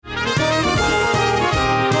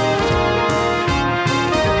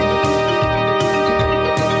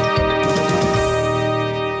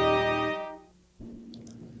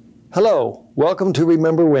Hello, welcome to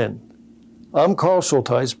Remember When. I'm Carl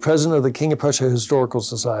Schultheis, President of the King of Prussia Historical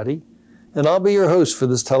Society, and I'll be your host for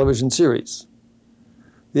this television series.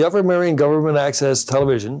 The Upper Merion Government Access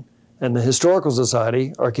Television and the Historical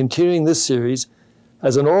Society are continuing this series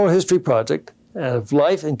as an oral history project of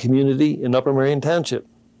life and community in Upper Merion Township.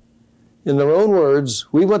 In their own words,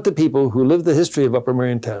 we want the people who live the history of Upper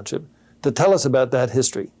Merion Township to tell us about that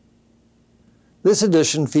history. This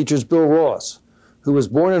edition features Bill Ross, who was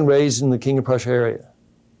born and raised in the King of Prussia area.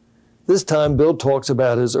 This time, Bill talks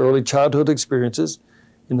about his early childhood experiences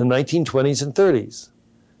in the 1920s and 30s,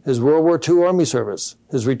 his World War II Army service,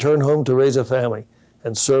 his return home to raise a family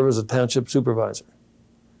and serve as a township supervisor.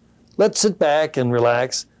 Let's sit back and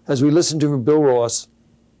relax as we listen to Bill Ross,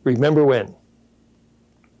 Remember When.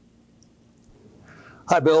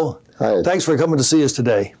 Hi, Bill. Hi. Thanks for coming to see us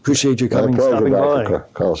today. Appreciate you stopping by.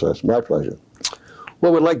 Carl says, my pleasure.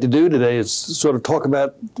 What we'd like to do today is sort of talk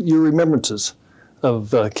about your remembrances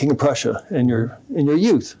of King of Prussia and your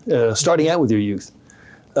youth, starting out with your youth.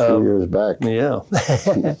 2 years back. Yeah.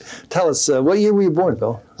 Tell us, what year were you born,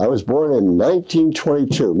 Bill? I was born in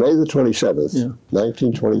 1922, May the 27th,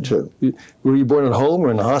 1922. Were you born at home or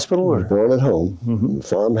in the hospital? Or? Born at home, in a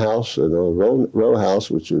farmhouse, in a row house,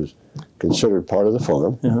 which was considered part of the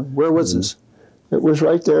farm. Where was this? It was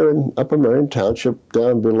right there in Upper Merion Township,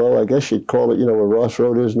 down below, I guess you'd call it, you know where Ross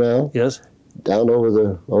Road is now? Yes. Down over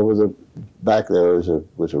the back there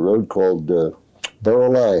was a road called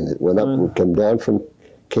Borough Line. It went up and came down from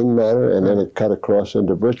King Manor, and then it cut across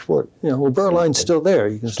into Bridgeport. Yeah, well, Borough Line's still there.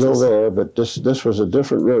 You can still there, but this was a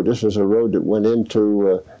different road. This was a road that went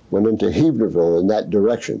into Heavenerville in that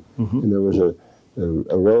direction. And there was a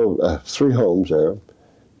row of 3 homes there.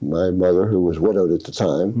 My mother, who was widowed at the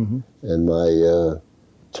time, and my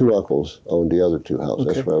 2 uncles owned the other 2 houses.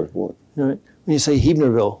 Okay. That's where I was born. All right. When you say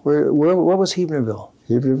Heavenerville, what was Heavenerville?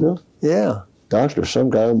 Heavenerville? Yeah. Doctor, some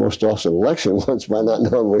guy almost lost an election once by not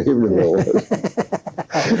knowing where Heavenerville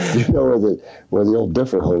was. Do you know where the old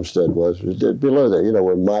Differ homestead was? It was below there, you know,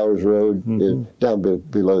 where Myers Road is, down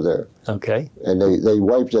below there. Okay. And they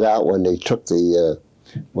wiped it out when they took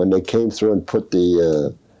when they came through and put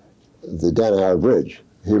the Danahar Bridge.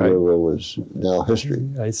 Heavenerville was now history.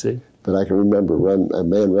 I see. But I can remember a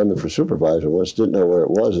man running for supervisor once didn't know where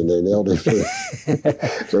it was, and they nailed him.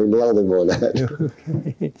 They nailed him on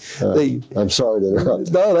that. I'm sorry to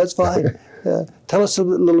interrupt. No, that's fine. Tell us a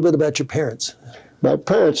little bit about your parents. My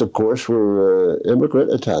parents, of course, were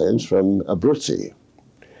immigrant Italians from Abruzzi.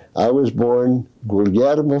 I was born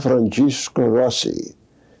Guglielmo Francesco Rossi,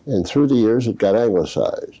 and through the years it got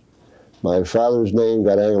anglicized. My father's name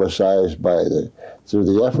got anglicized through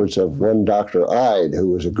the efforts of one Dr. Ide, who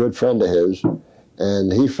was a good friend of his,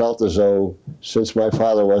 and he felt as though, since my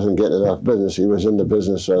father wasn't getting enough business, he was in the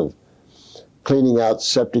business of cleaning out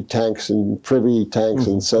septic tanks and privy tanks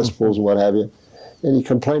and cesspools and what have you, and he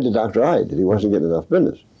complained to Dr. Ide that he wasn't getting enough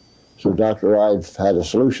business. So Dr. Ide had a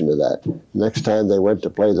solution to that. Next time they went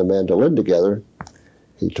to play the mandolin together,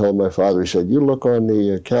 he told my father, he said, "You look on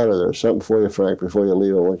the counter, there's something for you, Frank, before you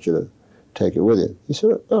leave. I want you to take it with you." He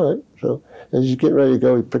said, "All right." So as he's getting ready to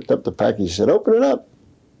go, he picked up the package. He said, "Open it up."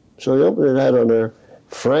 So he opened it, had on there,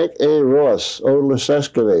 Frank A. Ross, Odorless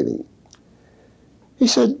Excavating. He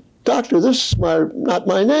said, "Doctor, this is not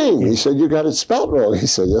my name." He said, "You got it spelt wrong." He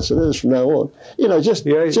said, "Yes, it is from now on." You know, just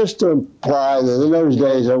to imply that in those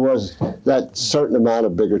days there was that certain amount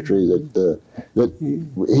of bigotry that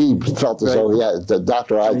he felt as though he had, that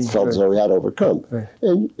Dr. Ide felt as though he had overcome.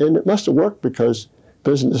 And it must have worked because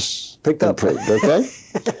business picked up. Okay?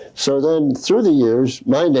 So then through the years,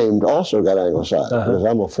 my name also got anglicized because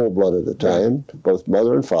I'm a full-blooded Italian, both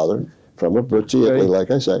mother and father, from Abruzzi, Italy, like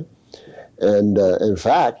I say. And in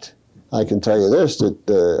fact, I can tell you this,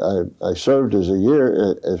 that I served as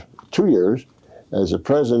 2 years as the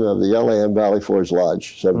president of the LAM Valley Forge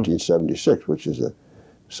Lodge, 1776, which is a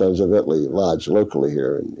Sons of Italy lodge locally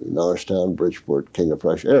here in Norristown, Bridgeport, King of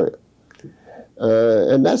Prussia area.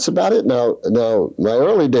 And that's about it. Now, my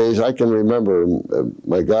early days, I can remember,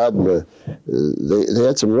 my God, they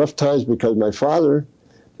had some rough times because my father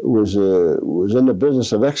was in the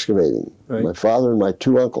business of excavating. Right. My father and my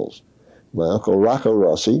 2 uncles, my uncle Rocco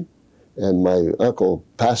Rossi and my uncle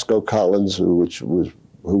Pasco Collins, who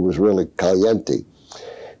was really caliente.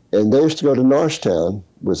 And they used to go to Norristown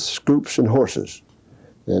with scoops and horses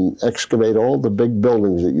and excavate all the big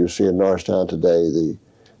buildings that you see in Norristown today, the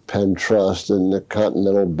Penn Trust and the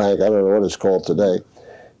Continental Bank. I don't know what it's called today.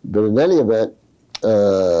 But in any event,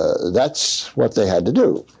 that's what they had to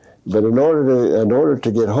do. But in order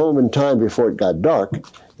to get home in time before it got dark,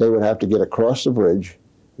 they would have to get across the bridge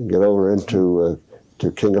and get over into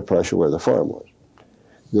to King of Prussia where the farm was.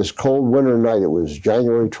 this cold winter night, it was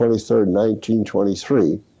January 23rd,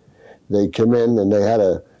 1923, they came in and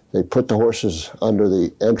they put the horses under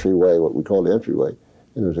the entryway, what we call the entryway,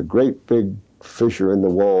 and there was a great big fissure in the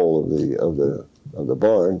wall of the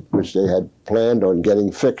barn, which they had planned on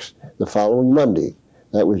getting fixed the following Monday.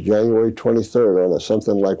 That was January 23rd, on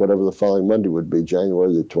something like whatever the following Monday would be,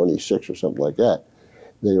 January the 26th or something like that.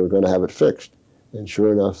 They were going to have it fixed. And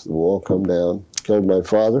sure enough, the wall come down, killed my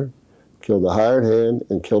father, killed a hired hand,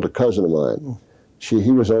 and killed a cousin of mine.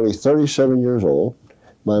 He was only 37 years old.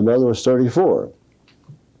 My mother was 34.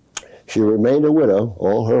 She remained a widow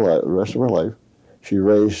all her life, the rest of her life. She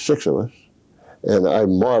raised 6 of us. And I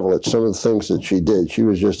marvel at some of the things that she did. She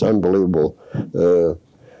was just unbelievable.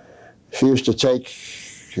 She used to take,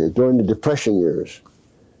 during the Depression years,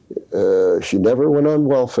 she never went on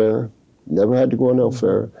welfare, never had to go on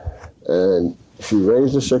welfare, and she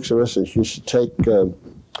raised the 6 of us, and she used to take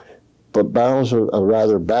bags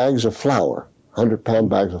of flour, 100-pound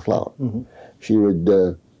bags of flour. She would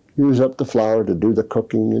use up the flour to do the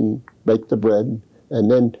cooking and bake the bread,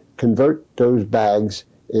 and then convert those bags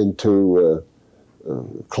into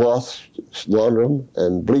cloth, launder them,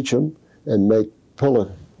 and bleach them, and make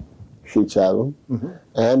pillow sheets out of them,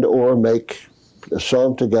 and or sew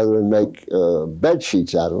them together and make bed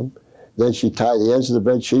sheets out of them. Then she'd tie the ends of the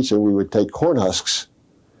bed sheets, and we would take corn husks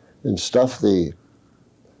and stuff the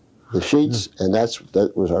sheets, and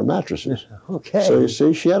that was our mattresses. Okay. So you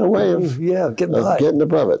see, she had a way of getting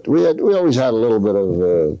above it. We always had a little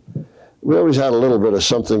bit of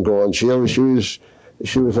something going. She always had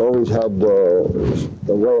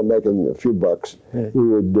a way of making a few bucks.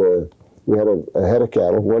 We had a head of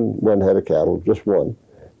cattle, one head of cattle, just one,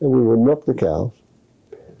 and we would milk the cows,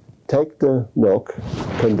 take the milk,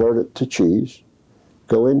 convert it to cheese,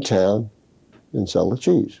 go in town, and sell the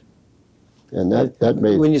cheese. And that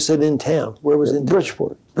made... When you said in town, where was in town?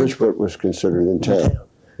 Bridgeport. Bridgeport was considered in town.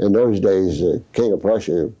 In those days, King of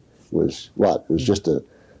Prussia was what? It was just a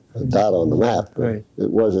dot on the map. Right.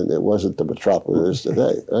 It wasn't the metropolis it is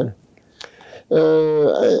today. Right?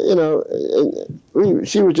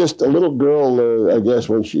 She was just a little girl, I guess,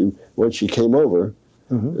 when she came over.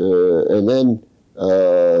 And then,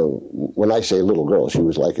 when I say little girl, she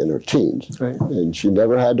was like in her teens. Right. And she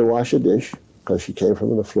never had to wash a dish because she came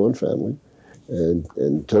from an affluent family. And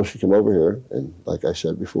until she came over here, and like I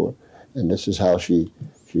said before, and this is how she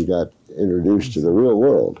got introduced to the real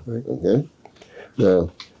world. Right. Okay. Now,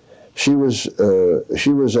 she was a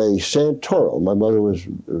Santoro. My mother was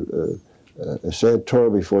a Santoro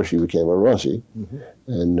before she became a Rossi,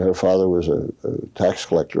 and her father was a tax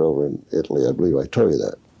collector over in Italy. I believe I told you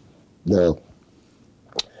that. Now,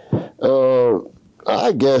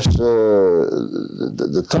 I guess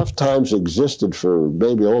the tough times existed for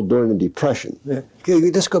maybe all during the Depression. Yeah.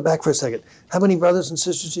 Okay, just go back for a second. How many brothers and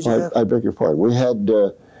sisters did you have? I beg your pardon. We had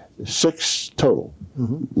 6 total.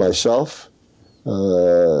 Myself,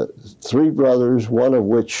 3 brothers, one of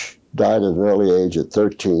which died at an early age at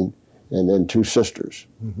 13, and then 2 sisters.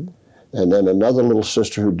 And then another little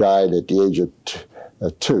sister who died at the age of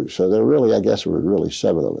 2. So there really, I guess, were really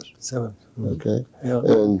 7 of us. 7. Okay. Yeah.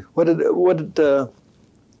 And what did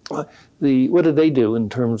they do in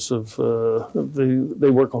terms of they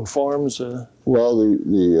work on farms? Well,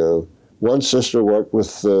 the one sister worked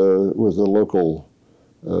with the local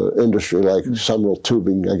industry, like Summerall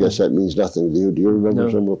Tubing. I guess that means nothing to you. Do you remember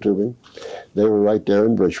Summerall Tubing? They were right there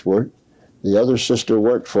in Bridgeport. The other sister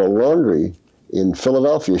worked for a laundry in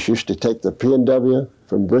Philadelphia. She used to take the P&W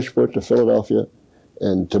from Bridgeport to Philadelphia,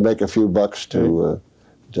 and to make a few bucks to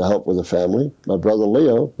help with the family. My brother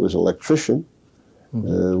Leo was an electrician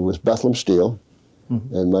with Bethlehem Steel,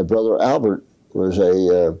 and my brother Albert was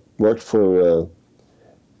worked for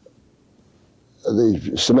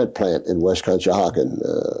the cement plant in West Conshohocken.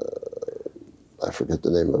 I forget the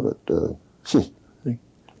name of it.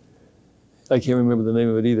 I can't remember the name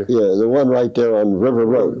of it either. Yeah, the one right there on River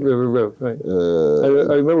Road. River Road, right.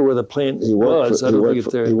 I remember where the plant was. I don't think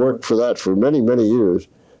it's there. He worked for that for many, many years.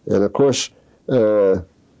 And of course, in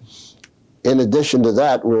addition to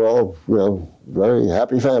that, we're all, very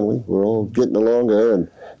happy family. We're all getting along there. And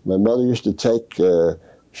my mother used to take,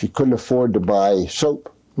 she couldn't afford to buy soap.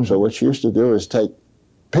 So what she used to do is take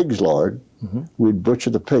pig's lard. We'd butcher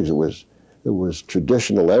the pigs. It was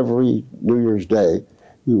traditional every New Year's Day.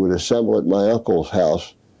 We would assemble at my uncle's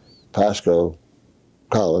house, Pasco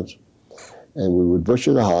Collins, and we would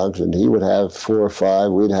butcher the hogs, and he would have 4 or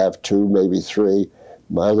 5, we'd have 2, maybe 3.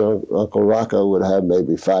 My other Uncle Rocco would have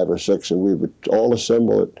maybe 5 or 6, and we would all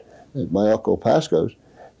assemble it at my Uncle Pasco's,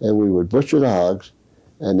 and we would butcher the hogs,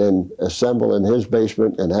 and then assemble in his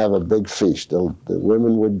basement and have a big feast. The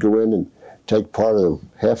women would go in take part of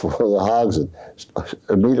half of the hogs and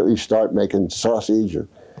immediately start making sausage or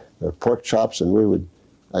pork chops, and we would,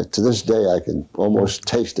 to this day, I can almost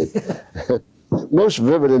taste it. Most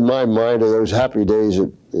vivid in my mind are those happy days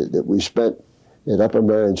that we spent at Upper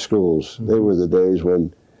Merion schools. They were the days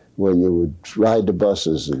when you would ride the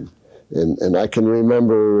buses, and I can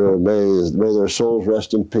remember, may their souls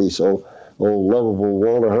rest in peace, old lovable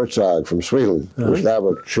Walter Herzog from Sweden, who's now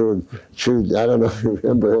a chewed, I don't know if you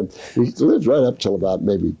remember him. He lived right up till about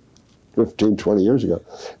maybe 15, 20 years ago.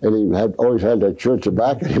 And he always had that chewed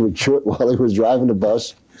tobacco. He would chew it while he was driving the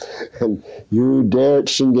bus. And you daren't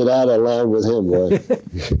get out of line with him, boy.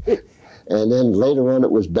 And then later on it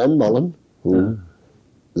was Ben Mullen, who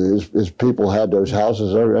his people had those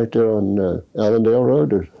houses right there on Allendale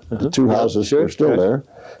Road. The two houses are still there.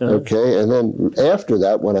 Okay, and then after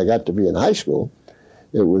that, when I got to be in high school,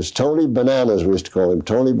 it was Tony Bananas, we used to call him,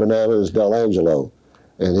 Tony Bananas Delangelo.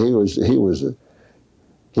 And he was a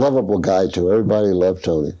lovable guy, too. Everybody loved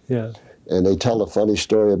Tony. Yeah. And they tell a funny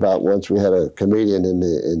story about once we had a comedian in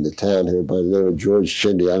the town here by the name of George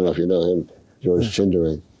Chindy. I don't know if you know him, George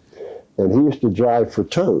Chindery. And he used to drive for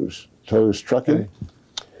Toes Trucking. Okay.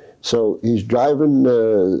 So he's driving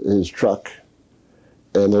his truck,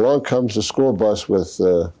 and along comes the school bus with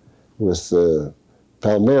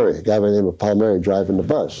Palmieri, a guy by the name of Palmieri driving the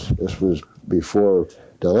bus. This was before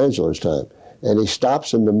Delangelo's time. And he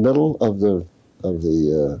stops in the middle of the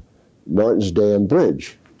Martin's Dam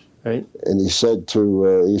Bridge. Right. And he said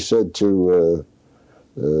to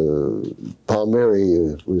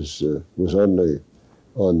Palmieri, was on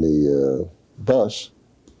the bus,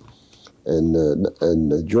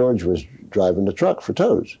 and George was driving the truck for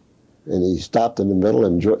Toes, and he stopped in the middle,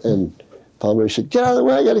 and Palmieri said, "Get out of the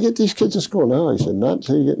way! I got to get these kids to school." "No," he said, "not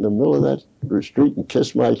until you get in the middle of that street and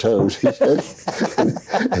kiss my toes," he said.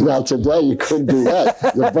 And now today you couldn't do that.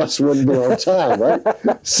 The bus wouldn't be on time, right?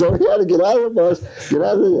 So he had to get out of the bus, get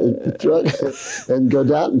out of the truck, and go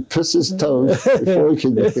down and piss his toes before he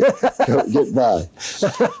could get by.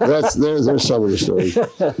 There's some of the stories.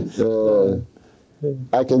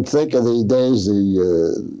 I can think of the days,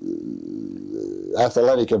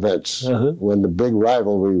 athletic events, when the big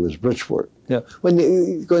rivalry was Bridgeport. Yeah.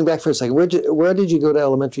 Going back for a second, where did you go to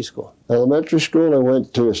elementary school? Elementary school, I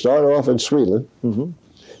went to start off in Sweetland,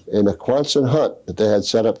 in a Quonset hut that they had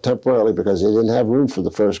set up temporarily because they didn't have room for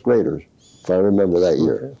the first graders, if I remember that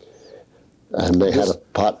year. Okay. And they had a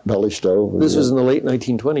pot-belly stove. This was in the late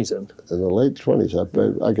 1920s then? In the late 20s.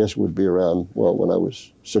 I guess it would be around, well, when I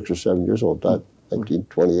was 6 or 7 years old,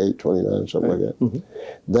 1928, 29, something like that.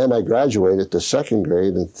 Then I graduated to second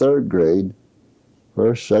grade and third grade,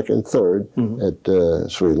 first, second, third, at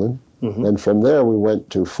Sweetland. And from there we went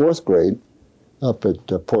to fourth grade up at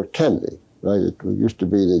Port Kennedy, right? It used to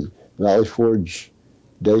be the Valley Forge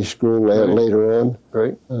Day School later on.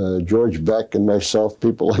 Right. George Beck and myself,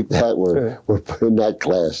 people like that were in that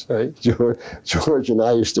class. Right. George and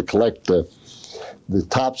I used to collect the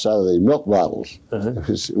tops out of the milk bottles.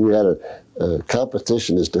 We had a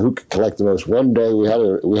competition as to who could collect the most. One day we had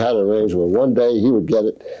a arrangement where one day he would get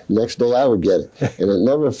it, next day I would get it. And it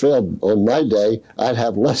never failed. On my day, I'd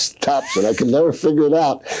have less tops, and I could never figure it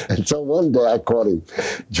out until one day I caught him.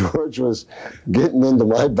 George was getting into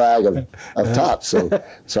my bag of tops,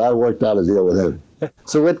 so I worked out a deal with him.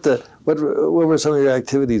 So what were some of your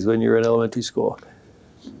activities when you were in elementary school?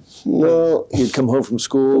 Well, you'd come home from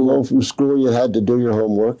school. You had to do your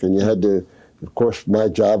homework, and you had to, of course, my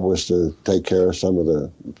job was to take care of some of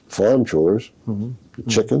the farm chores, the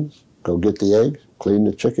chickens, go get the eggs, clean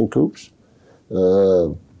the chicken coops,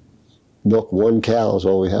 milk one cow,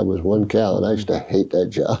 all we had was one cow, and I used to hate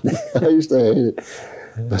that job. I used to hate it.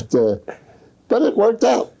 But it worked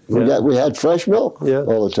out. We had fresh milk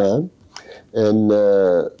all the time. And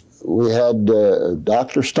we had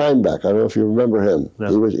Dr. Steinbeck. I don't know if you remember him.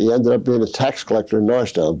 No. He ended up being a tax collector in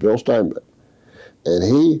Norristown, Bill Steinbeck. And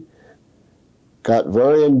he got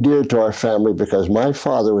very endeared to our family because my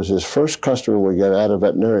father was his first customer when we got out of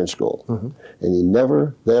veterinarian school. And he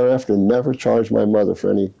thereafter never charged my mother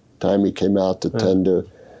for any time he came out to tend to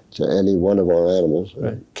any one of our animals,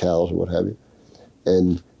 cows or what have you.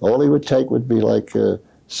 And all he would take would be like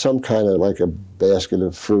some kind of like a basket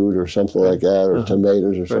of fruit or something like that, or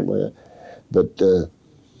tomatoes or something like that. But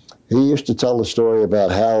he used to tell the story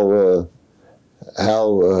about how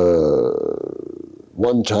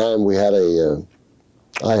one time we had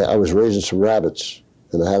I was raising some rabbits,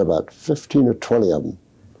 and I had about 15 or 20 of them.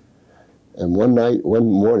 And one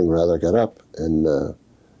morning, I got up and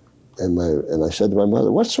I said to my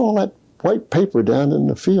mother, "What's all that white paper down in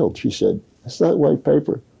the field?" She said, "It's not white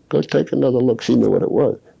paper. Go take another look." She knew what it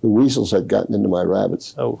was. The weasels had gotten into my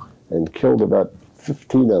rabbits. Oh. and killed about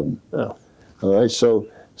 15 of them. Oh. All right, so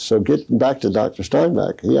getting back to Dr.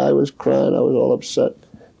 Steinbach, I was crying, I was all upset.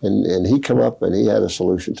 And he come up and he had a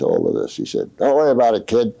solution to all of this. He said, don't worry about it,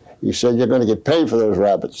 kid. He said, you're going to get paid for those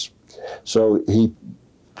rabbits. So he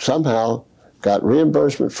somehow got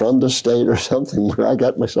reimbursement from the state or something where I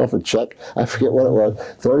got myself a check. I forget what it was,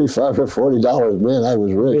 $35 or $40. Man, I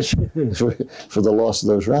was rich for the loss of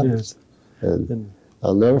those rabbits. And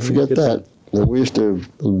I'll never forget that. And we used to,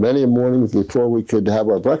 many mornings before we could have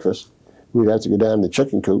our breakfast, we'd have to go down to the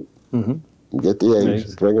chicken coop and get the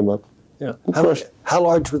eggs, bring them up. Yeah. How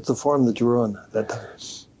large was the farm that you were on at that time?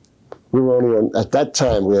 We were only on, at that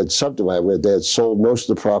time, we had subdivided. They had sold most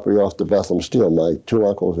of the property off to Bethlehem Steel. My two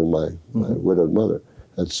uncles and my widowed mother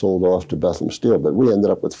had sold off to Bethlehem Steel, but we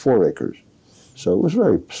ended up with 4 acres. So it was a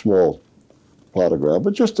very small plot of ground,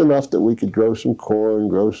 but just enough that we could grow some corn,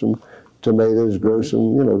 grow some tomatoes, grow some,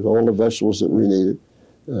 all the vegetables that we needed.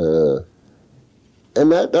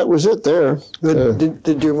 And that was it there.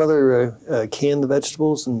 Did your mother can the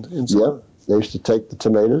vegetables and so on? Yeah, they used to take the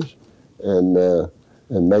tomatoes and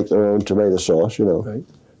make their own tomato sauce, Right.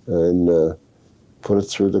 and put it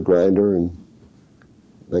through the grinder and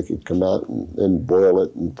make it come out and boil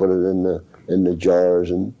it and put it in the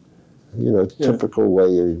jars and typical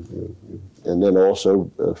way. And then also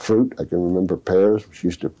fruit. I can remember pears. She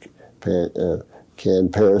used to can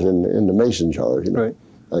pears in the mason jars. Right.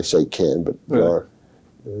 I say can, but jar.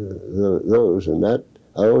 Those and that.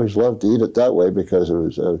 I always loved to eat it that way because it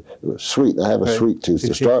was sweet. I have a sweet tooth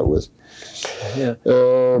to start with. Yeah.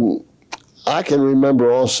 I can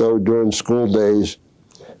remember also during school days,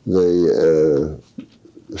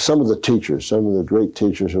 some of the teachers, some of the great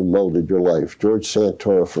teachers who molded your life. George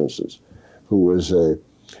Santora, for instance, who was a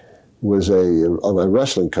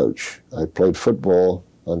wrestling coach. I played football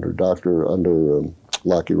under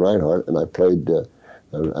Lockie Reinhardt, and I played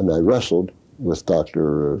and I wrestled with George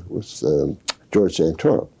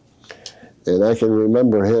Santora. And I can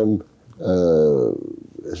remember him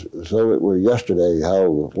as though it were yesterday,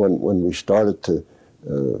 how when we started to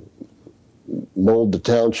mold the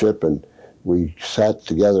township, and we sat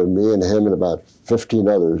together, me and him and about 15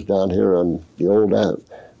 others down here on the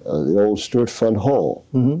old Stewart Fund Hall,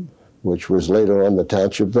 which was later on the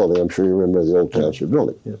township building. I'm sure you remember the old township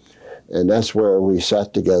building. Yeah. And that's where we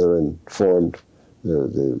sat together and formed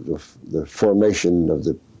the formation of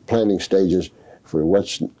the planning stages for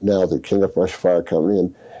what's now the King of Prussia Fire Company.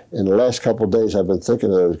 And in the last couple of days, I've been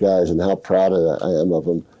thinking of those guys and how proud I am of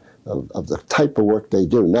them, of the type of work they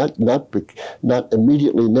do. Not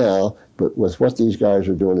immediately now, but with what these guys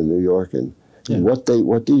are doing in New York and what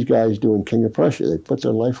these guys do in King of Prussia. They put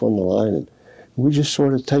their life on the line, and we just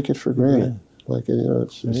sort of take it for granted. Yeah. Like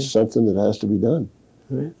it's something that has to be done.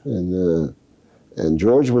 Right. And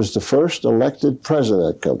George was the first elected president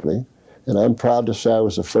of that company, and I'm proud to say I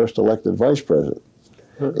was the first elected vice president.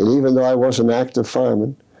 And even though I was an active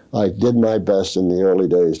fireman, I did my best in the early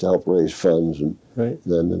days to help raise funds. And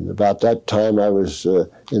then about that time, I was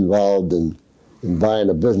involved in buying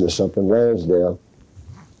a business up in Lansdale.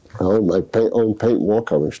 I owned my own paint and wall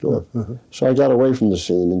covering store. So I got away from the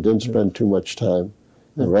scene and didn't spend too much time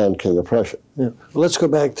around King of Prussia. Yeah. Well, let's go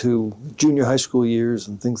back to junior high school years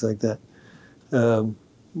and things like that.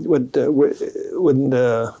 What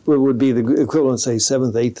would be the equivalent, say,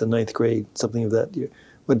 7th, 8th, and 9th grade, something of that year?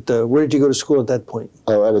 But where did you go to school at that point?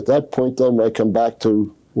 All right, at that point, then, I come back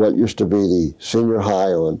to what used to be the senior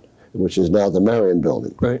high which is now the Merion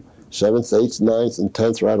building. Right. 7th, 8th, 9th, and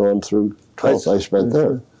 10th, right on through 12th, I spent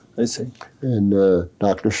there. I see. And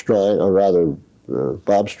Dr. Strine, or rather,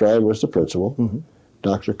 Bob Strine was the principal.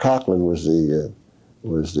 Dr. Coughlin was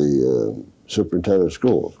the superintendent of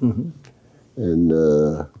schools. And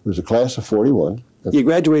it was a class of 41. You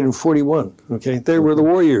graduated in 41, okay? They were the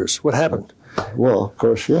war years. What happened? Well, of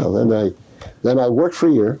course, yeah. Then I worked for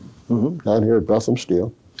a year down here at Bethlehem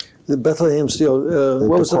Steel. The Bethlehem Steel,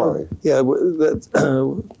 what was quarry?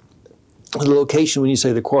 The location when you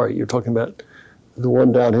say the quarry, you're talking about? The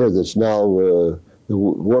one down here that's now the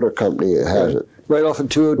water company has it. Right off of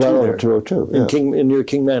 202 right there. Right off of 202, yeah. Near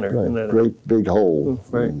King Manor. Right, great big hole.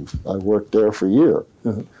 Right. And I worked there for a year.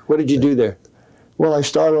 What did you do there? Well, I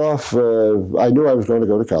started off, I knew I was going to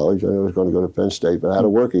go to college. I knew I was going to go to Penn State, but I had to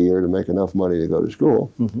work a year to make enough money to go to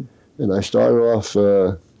school. And I started off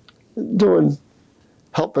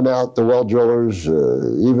helping out the well drillers,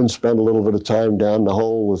 even spent a little bit of time down the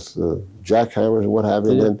hole with jackhammers and what have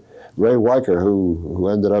you. And then Ray Weicker, who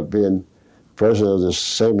ended up being president of this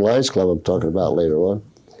same Lions Club I'm talking about later on,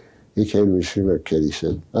 he came to me, "Sure, kid," he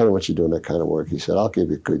said, "I don't know what you're doing that kind of work." He said, "I'll give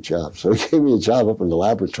you a good job." So he gave me a job up in the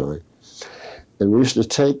laboratory. And we used to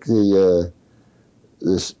take the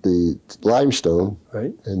the limestone,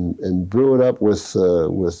 right, and brew it up with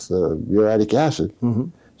uric acid,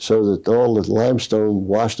 so that all the limestone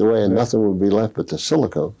washed away and nothing would be left but the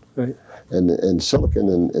silicone. right. And silicon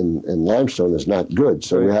and limestone is not good,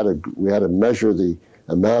 so we had to measure the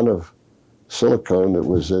amount of silicone that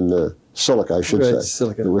was in the silica, I should say.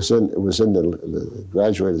 Silicon. It was in the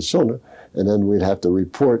graduated cylinder, and then we'd have to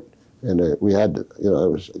report. And we had, I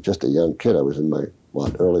was just a young kid. I was in my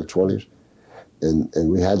early 20s, and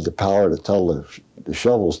we had the power to tell the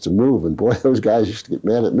shovels to move. And boy, those guys used to get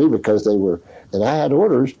mad at me because they were. And I had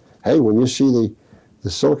orders. Hey, when you see the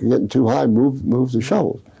silica getting too high, move the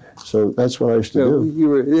shovels. So that's what I used to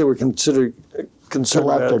do. They were concerned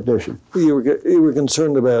lab about, technician. You were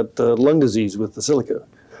concerned about lung disease with the silica.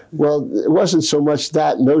 Well, it wasn't so much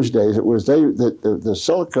that in those days. It was the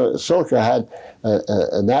silica had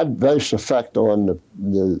an adverse effect on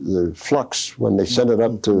the flux when they sent it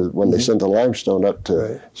up to they sent the limestone up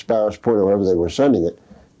to Sparrows Point or wherever they were sending it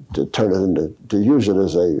to turn it to use it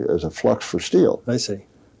as a flux for steel. I see.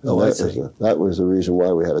 That was the reason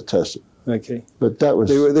why we had to test it. Okay. But that was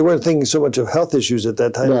they weren't thinking so much of health issues at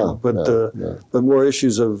that time, but more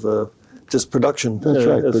issues of just production. That's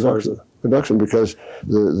right, production, because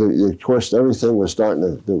of course everything was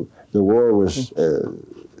starting to the war was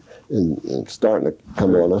starting to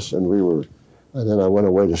come on us, and then I went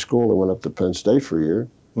away to school. I went up to Penn State for a year,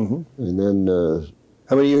 and then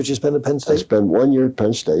how many years did you spend at Penn State? I spent 1 year at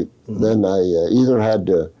Penn State. Then I either had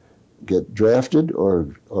to get drafted or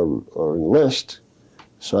enlist.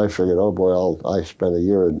 So I figured, oh boy, I spent a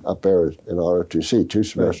year up there in ROTC, 2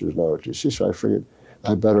 semesters in ROTC. So I figured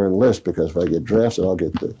I better enlist, because if I get drafted, I'll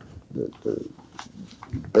get the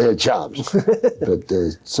bad jobs. But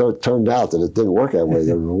so it turned out that it didn't work that way.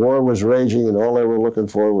 The war was raging, and all they were looking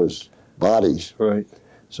for was bodies. Right.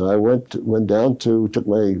 So I went down took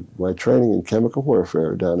my training in chemical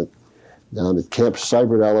warfare down at Camp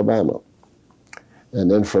Seibert, Alabama,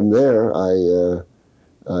 and then from there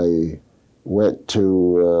I went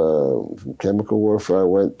to from chemical warfare. I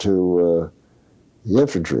went to the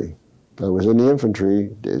infantry. I was in the infantry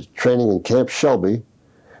training in Camp Shelby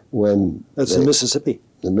that's in Mississippi.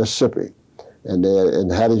 In Mississippi, and in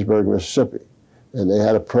Hattiesburg, Mississippi, and they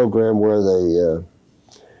had a program where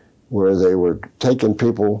they were taking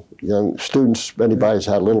people, young students, anybody who's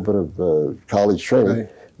had a little bit of college training,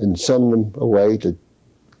 and sending them away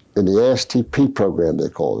in the ASTP program, they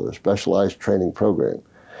call it, a specialized training program,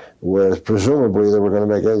 where presumably they were going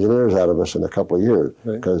to make engineers out of us in a couple of years,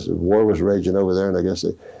 because the war was raging over there, and I guess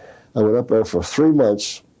I went up there for 3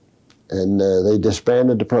 months, and they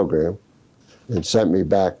disbanded the program and sent me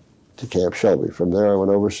back to Camp Shelby. From there, I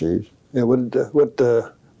went overseas. Yeah, what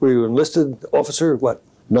were you enlisted officer or what?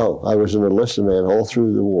 No, I was an enlisted man all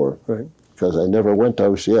through the war. Right. Because I never went to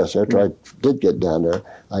OCS. After I did get down there,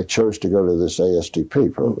 I chose to go to this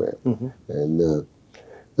ASTP program. And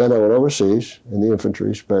then I went overseas in the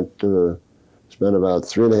infantry, spent about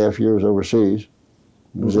 3.5 years overseas.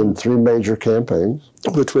 Was in 3 major campaigns.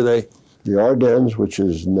 Which were they? The Ardennes, which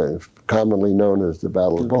is commonly known as the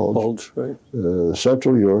Battle of Bulge. Right.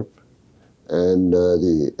 Central Europe, and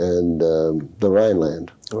the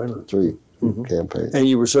Rhineland. Rhineland. 3 campaigns. And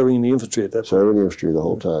you were serving in the infantry at that time? Serving in the infantry the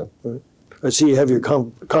whole time. Right. I see you have your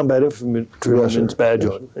combat infantryman's badge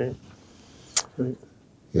on. Right.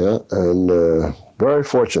 Yeah, and very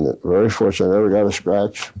fortunate. I never got a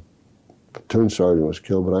scratch. Platoon sergeant was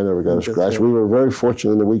killed, but I never got a scratch. We were very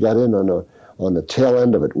fortunate that we got in on the tail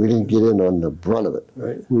end of it. We didn't get in on the brunt of it.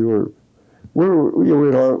 Right. We were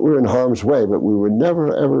in harm's way, but we were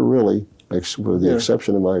never ever really, with the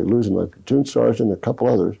exception of losing my platoon sergeant and a couple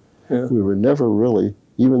others. Yeah. We were never really,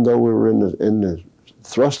 even though we were in the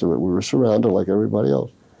thrust of it, we were surrounded like everybody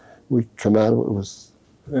else. We come out of it with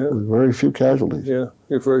very few casualties. Yeah,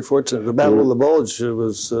 you're very fortunate. The Battle of the Bulge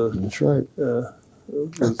was. That's right.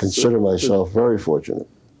 I consider myself very fortunate.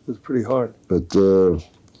 It was pretty hard. But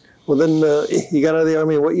well, then you got out of the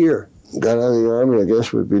Army in what year? Got out of the Army, I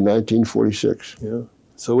guess, would be 1946. Yeah.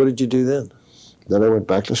 So what did you do then? Then I went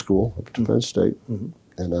back to school, up to Penn State,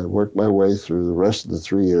 and I worked my way through the rest of the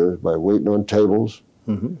 3 years by waiting on tables,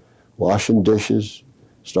 washing dishes.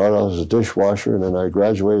 Started out as a dishwasher, and then I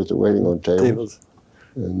graduated to waiting on tables.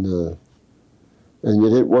 And you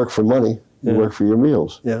didn't work for money; you worked for your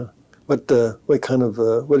meals. Yeah. What kind of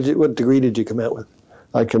what degree did you come out with?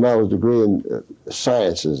 I came out with a degree in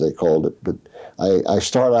sciences, they called it, but I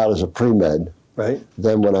started out as a pre-med. Right.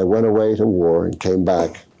 Then when I went away to war and came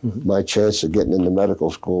back, my chance of getting into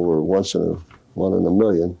medical school were one in a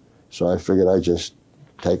million. So I figured I'd just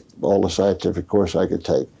take all the scientific course I could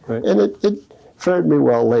take. Right. And it fared me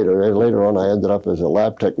well later. And later on, I ended up as a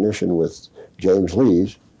lab technician with James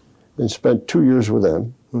Lee's, and spent 2 years with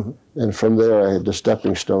them. Mm-hmm. And from there, I had the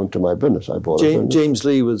stepping stone to my business. I bought a business. James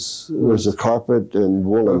Lee was The carpet and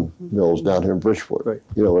woolen mills down here in Bridgeport. Right.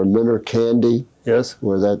 You know, where Minter Candy, yes,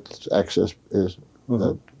 where that access is,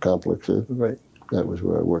 that complex is. right. That was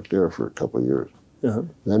where I worked there for a couple of years. Uh-huh.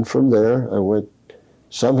 Then from there, I went,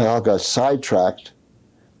 somehow got sidetracked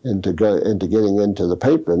into getting into the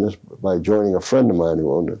paint business by joining a friend of mine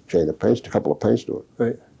who owned a chain of paints, a couple of paint stores.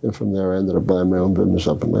 Right. And from there, I ended up buying my own business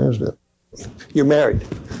up in Lansdale. You're married.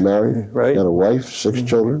 Married, Right. got a wife, 6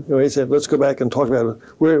 children. Wait a second, let's go back and talk about it.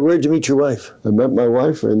 Where did you meet your wife? I met my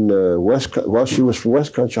wife in she was from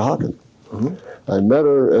West Conshohocken. Mhm. I met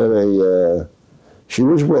her at she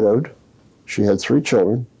was widowed. She had 3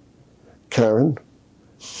 children, Karen,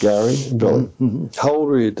 Gary, and Billy. Mm-hmm. How old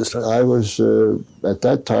were you at this time? I was, at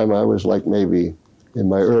that time, I was like maybe in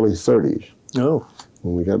my early 30s. Oh.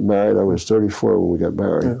 When we got married, I was 34 when we got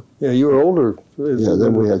married. Yeah, you were older. Yeah,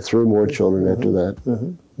 then we had 3 more children after that.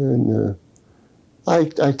 Mhm. And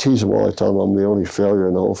I tease them all. I tell them I'm the only failure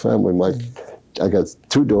in the whole family. I got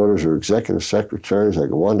 2 daughters who are executive secretaries. I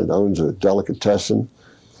got one that owns a delicatessen.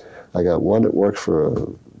 I got one that works for a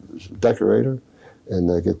decorator. And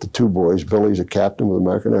I get the 2 boys. Billy's a captain with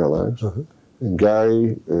American Airlines. And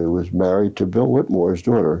Gary was married to Bill Whitmore's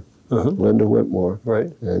daughter, Linda Whitmore. Right.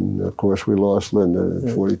 And of course, we lost Linda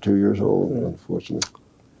at 42 years old, unfortunately.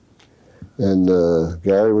 And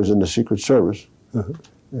Gary was in the Secret Service.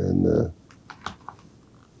 And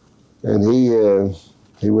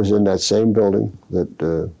he was in that same building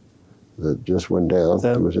that just went down.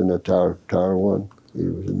 He was in that Tower 1. He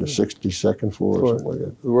was in the 62nd floor or something like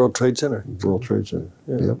that. The World Trade Center. World Trade Center,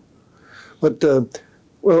 yep. But,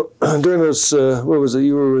 well, during those, what was it,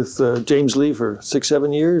 you were with James Lee for 6,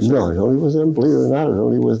 7 years? No, I was only with them, believe it or not, I was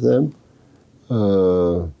only with them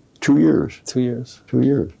 2 years. 2 years. 2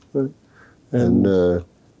 years. Right. And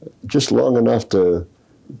just long enough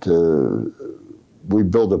we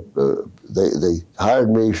built they hired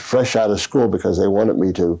me fresh out of school because they wanted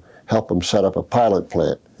me to help them set up a pilot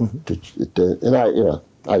plant. And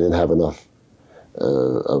I didn't have enough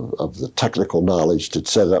of the technical knowledge to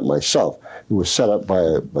set it up myself. It was set up by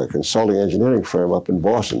a consulting engineering firm up in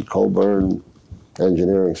Boston, Colburn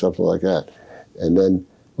Engineering, something like that. And then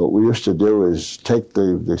what we used to do is take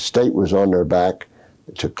the state was on their back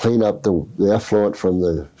to clean up the effluent from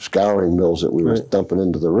the scouring mills that we were dumping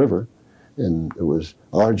into the river. And it was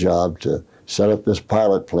our job to set up this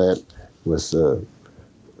pilot plant with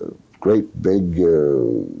great big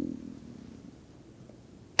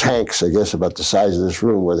tanks, I guess, about the size of this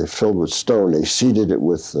room, where they filled with stone. They seeded it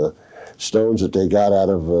with stones that they got out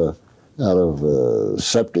of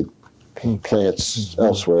septic plants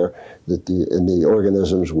elsewhere, that the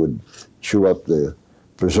organisms would chew up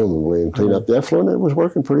presumably, and clean up the effluent. It was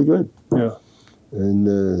working pretty good. Yeah.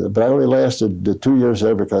 And but I only lasted the 2 years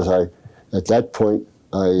there because at that point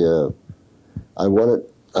I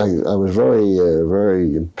was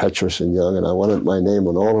very impetuous and young, and I wanted my name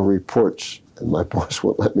on all the reports, and my boss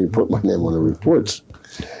wouldn't let me put my name on the reports.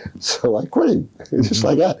 So I quit him, just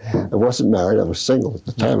like that. I wasn't married; I was single at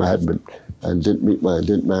the time. I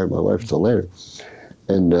didn't marry my wife until later,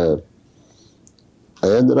 and I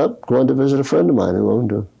ended up going to visit a friend of mine who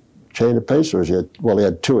owned a chain of paint stores. He had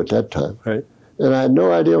 2 at that time, right? And I had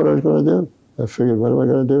no idea what I was going to do. I figured, what am I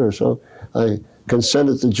going to do? So I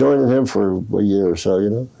consented to joining him for a year or so,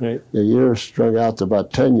 Right. A year strung out to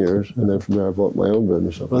about 10 years, and then from there I bought my own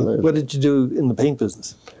business. What did you do in the paint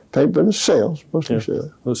business? Paint business, sales, mostly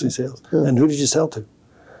sales. Mostly sales. Yeah. And who did you sell to?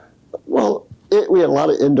 Well, we had a lot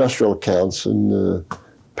of industrial accounts and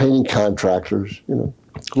painting contractors,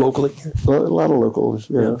 Locally? Well, a lot of locals,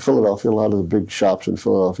 Yeah. Philadelphia, a lot of the big shops in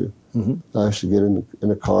Philadelphia. I used to get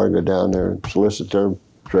in a car and go down there and solicit their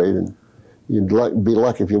trade, and you'd be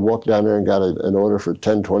lucky if you walked down there and got an order for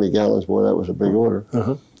 10, 20 gallons. Boy, that was a big order.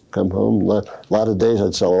 Come home, a lot of days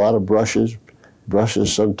I'd sell a lot of brushes.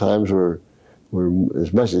 Brushes sometimes were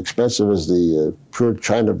as much expensive as the pure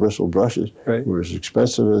China bristle brushes. Right. Were as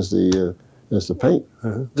expensive as the paint.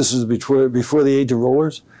 This is before the age of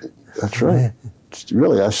rollers? That's right.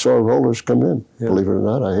 Really, I saw rollers come in. Yeah. Believe it or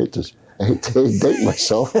not, I hate to date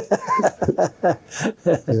myself.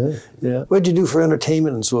 Yeah. What did you do for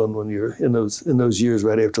entertainment and so on when you were in those years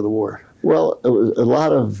right after the war? Well, it was a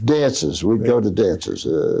lot of dances. We'd go to dances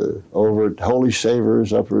over at Holy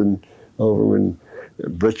Savers over in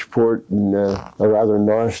Bridgeport and rather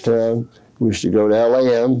Norristown. We used to go to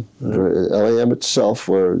LAM, LAM itself,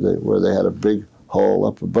 where they had a big hall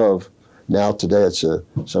up above. Now today it's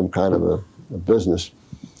some kind of a business,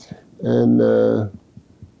 and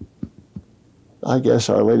I guess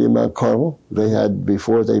Our Lady of Mount Carmel. They had,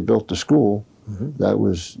 before they built the school, that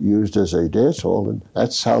was used as a dance hall, and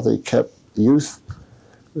that's how they kept the youth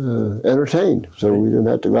entertained. So we didn't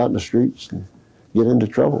have to go out in the streets and get into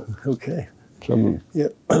trouble. Okay. Yeah.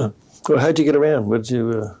 Well, how'd you get around? What did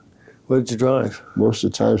you drive? Most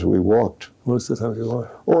of the times we walked. Most of the time you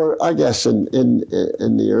walked. Or I guess in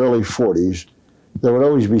the early 40s, there would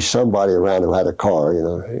always be somebody around who had a car, you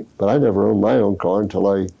know. Right. But I never owned my own car until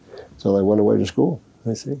I went away to school.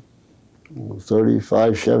 I see.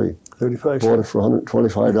 35 Chevy. 35. Bought it for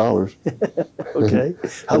 $125. Okay.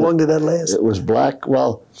 How long did that last? It was black.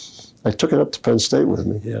 Well, I took it up to Penn State with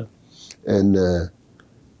me. Yeah. And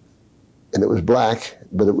it was black,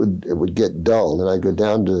 but it would get dull. And I'd go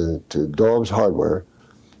down to Daub's Hardware,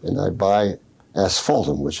 and I'd buy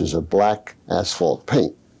asphaltum, which is a black asphalt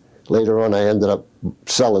paint. Later on, I ended up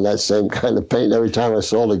selling that same kind of paint. Every time I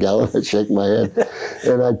saw the gallon, I'd shake my head.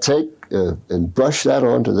 And I'd take and brush that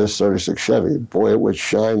onto this 36 Chevy. Boy, it would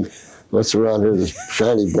shine. What's around here, this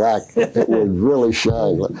shiny black. It would really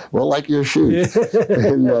shine. Well, like your shoes.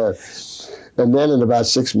 And then in about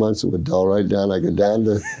 6 months, it would dull right down. I go down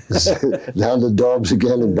to Daub's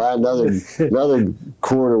again and buy another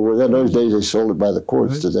quart. Or in those days, they sold it by the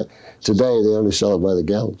quarts. Today, they only sell it by the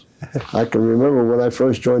gallons. I can remember when I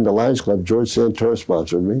first joined the Lions Club, George Santor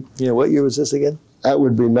sponsored me. Yeah, what year was this again? That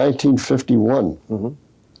would be 1951.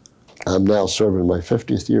 I'm now serving my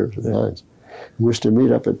 50th year at the Lions. We used to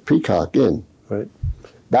meet up at Peacock Inn. Right.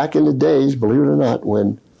 Back in the days, believe it or not,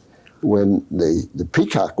 when the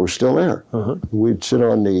Peacock was still there. We'd sit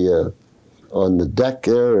on the deck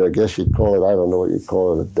there, I guess you'd call it, I don't know what you'd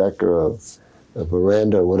call it, a deck or a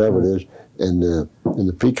veranda or whatever it is, and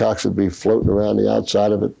the peacocks would be floating around the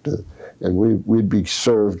outside of it, and we'd be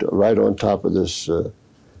served right on top of this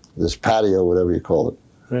patio, whatever you call it.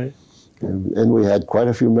 Right. And we had quite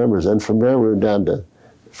a few members. And from there we were down to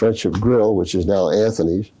Friendship Grill, which is now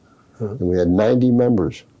Anthony's, and we had 90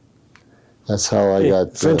 members. That's how I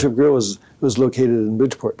got... Friendship Grill was located in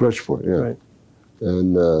Bridgeport. Bridgeport, yeah. Right.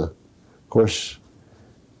 And, of course,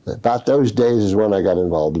 about those days is when I got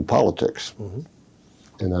involved in politics.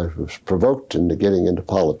 And I was provoked into getting into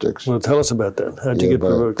politics. Well, tell us about that. How'd you get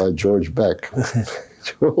provoked? By George Beck.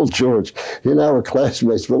 Old George. He and I were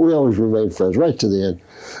classmates, but we always remained friends right to the end.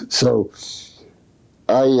 So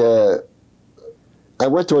I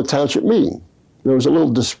went to a township meeting. There was a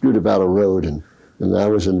little dispute about a road, and I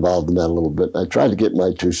was involved in that a little bit. I tried to get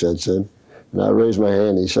my 2 cents in, and I raised my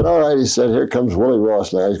hand. He said, all right, he said, here comes Willie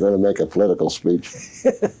Ross now. He's going to make a political speech.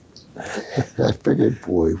 I figured,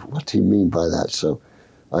 boy, what do you mean by that? So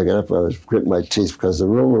I got up, I was gritting my teeth because the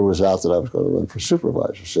rumor was out that I was going to run for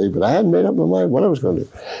supervisor, see? But I hadn't made up my mind what I was going to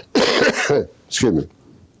do. Excuse me.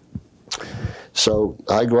 So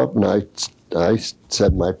I go up and I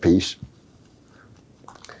said my piece.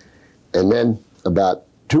 And then about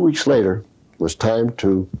 2 weeks later, was time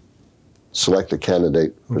to select a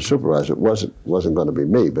candidate for supervisor. It wasn't going to be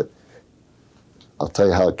me, but I'll tell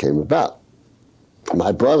you how it came about.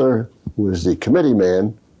 My brother was the committee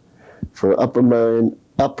man for Upper Merion,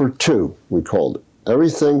 Upper 2, we called it.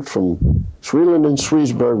 Everything from Sweeland and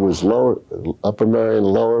Swedesburg was lower, Upper Merion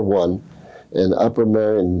Lower 1, and Upper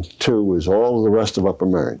Merion 2 was all of the rest of Upper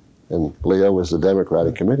Merion. And Leo was the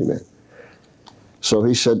Democratic committee man. So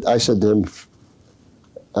I said to him,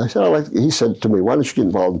 he said to me, why don't you get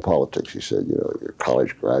involved in politics? He said, you're a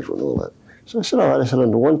college graduate and all that. So I said, all right. I said,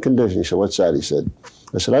 under one condition. He said, what's that?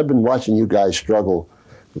 I said, I've been watching you guys struggle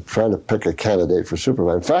with trying to pick a candidate for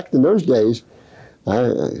supervisor. In fact, in those days,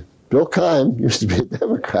 Bill Kime used to be a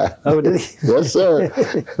Democrat. Oh, did he? Yes, sir.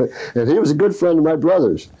 And he was a good friend of my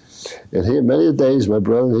brother's. And many days, my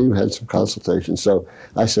brother and he had some consultations. So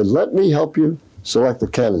I said, let me help you select the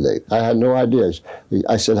candidate. I had no ideas.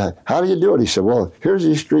 I said, how do you do it? He said, well, here's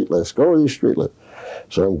the street list. Go over the street list.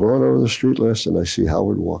 So I'm going over the street list, and I see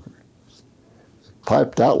Howard Walker.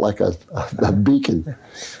 Piped out like a beacon.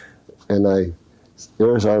 And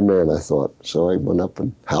there's our man, I thought. So I went up,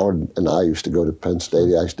 and Howard and I used to go to Penn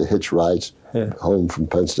State. I used to hitch rides home from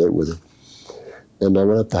Penn State with him. And I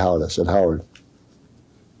went up to Howard. I said, Howard,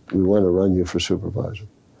 we want to run you for supervisor.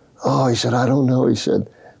 Oh, he said, I don't know. He said,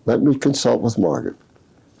 let me consult with Margaret.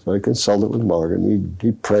 So I consulted with Margaret, and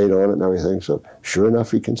he prayed on it and everything. So sure enough,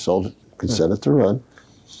 he consented to run,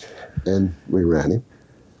 and we ran him.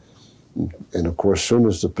 And of course, as soon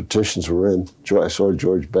as the petitions were in, I saw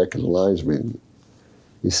George Beck in the Lions meeting.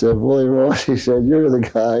 He said, Willie Ross, he said, you're the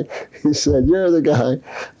guy. He said, you're the guy.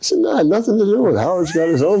 I said, no, had nothing to do with it. Howard's got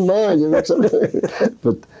his own mind.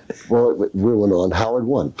 But, well, we went on. Howard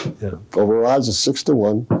won. Yeah. Over odds of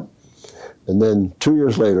 6-1. And then 2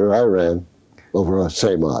 years later, I ran over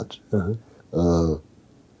same odds.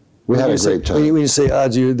 We We had a great time. When you say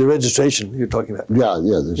odds, the registration you're talking about. Yeah,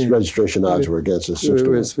 the registration odds were against us 6 to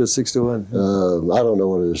 1. It was 6 to 1. I don't know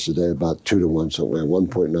what it is today, about 2 to 1, something like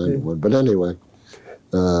 1.9 to 1. But anyway,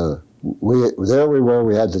 there we were.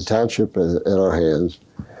 We had the township in our hands.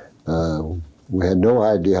 We had no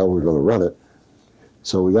idea how we were going to run it.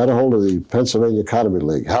 So we got a hold of the Pennsylvania Economy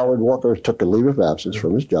League. Howard Walker took a leave of absence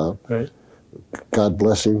from his job. Right. God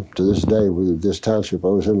bless him. To this day, this township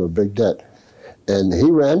owes him a big debt. And he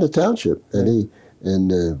ran the township, and he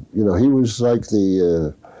was like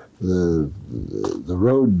the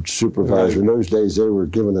road supervisor. In those days, they were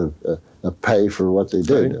given a pay for what they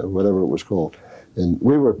did, or whatever it was called. And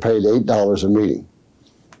we were paid $8 a meeting.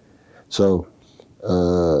 So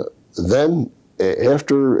then,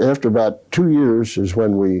 after about 2 years, is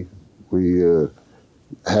when we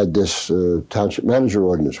had this township manager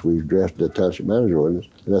ordinance. We drafted a township manager ordinance,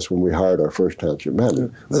 and that's when we hired our first township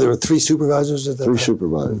manager. Well, there were 3 supervisors at that time? 3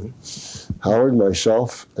 supervisors. Howard,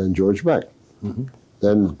 myself, and George Beck.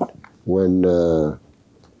 Then when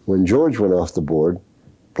George went off the board,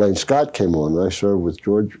 Blaine Scott came on, and I served with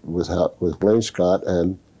George, with Blaine Scott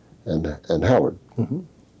and Howard.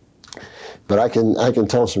 But I can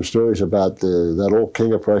tell some stories about that old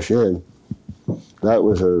King of Prussia Inn. That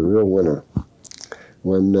was a real winner.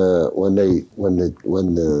 When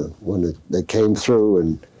they came through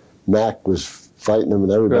and Mac was fighting them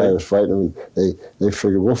and everybody was fighting them, and they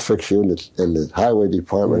figured, we'll fix you, and the highway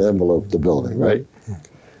department enveloped the building, right?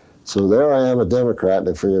 So there I am, a Democrat, and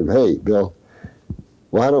I figured, hey, Bill,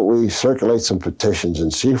 why don't we circulate some petitions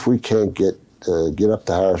and see if we can't get up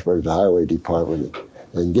to Harrisburg, the highway department,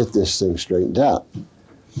 and get this thing straightened out.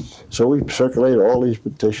 So we circulated all these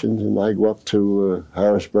petitions, and I go up to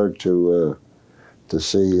Harrisburg to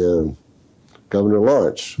see Governor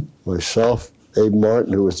Lawrence. Myself, Abe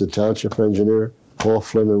Martin, who was the township engineer, Paul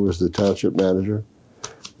Flynn, who was the township manager,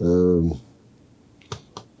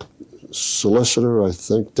 solicitor, I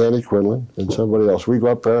think, Danny Quinlan, and somebody else. We go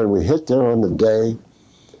up there and we hit there on the day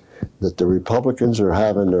that the Republicans are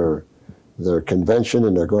having their convention,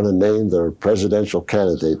 and they're going to name their presidential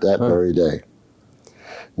candidate that very day.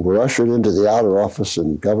 We're ushered into the outer office,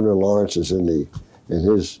 and Governor Lawrence is in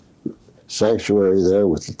his sanctuary there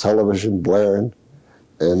with the television blaring,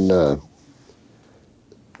 and a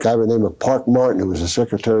guy by the name of Park Martin, who was the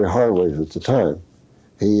Secretary of Highways at the time,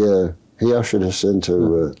 he ushered us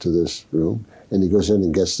into to this room, and he goes in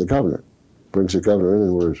and gets the governor, brings the governor in,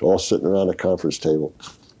 and we're all sitting around a conference table.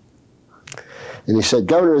 And he said,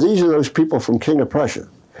 Governor, these are those people from King of Prussia.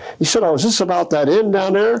 He said, oh, is this about that inn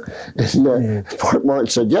down there? And Park Martin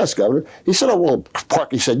said, yes, Governor. He said, oh, well,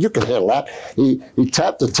 Park, he said, you can handle that. He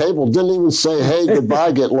tapped the table, didn't even say, hey,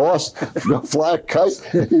 goodbye, get lost, fly a kite.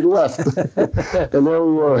 He left. And there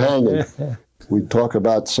we were hanging. We talk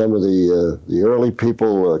about some of the early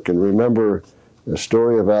people. Can remember a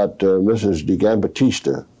story about Mrs. de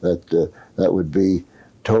Gambatista. That would be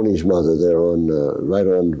Tony's mother there right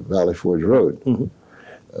on Valley Forge Road.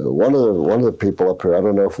 One of the people up here, I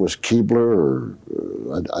don't know if it was Keebler or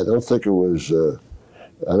I don't think it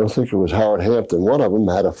was Howard Hampton. One of them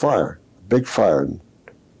had a fire, big fire, and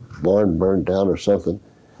barn burned down or something,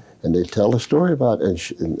 and they tell a story about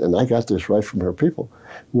it, and I got this right from her people,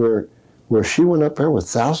 where she went up there with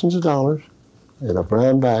thousands of dollars in a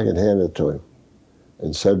brown bag and handed it to him,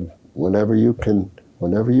 and said, whenever you can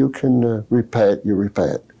repay it, you repay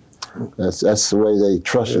it. That's the way they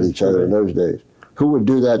trusted each other in those days. Who would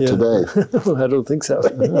do that today? Well, I don't think so.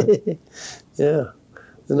 Yeah.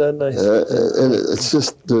 Isn't that nice? And it's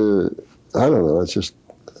just, I don't know, it's just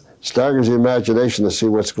staggers the imagination to see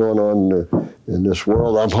what's going on in this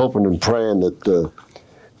world. I'm hoping and praying that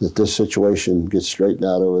this situation gets straightened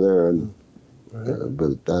out over there. And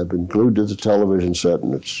but I've been glued to the television set,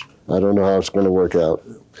 and I don't know how it's going to work out.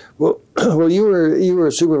 Well, you were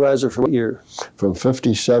a supervisor for what year? From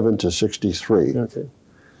 57 to 63. Okay.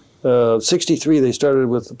 63, they started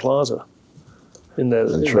with the plaza.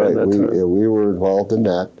 That's right. We were involved in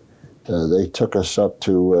that. They took us up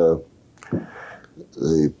to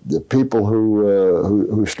the people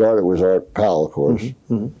who started was Art Powell, of course,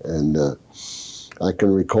 and I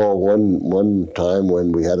can recall one time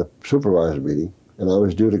when we had a supervisor meeting, and I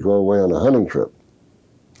was due to go away on a hunting trip,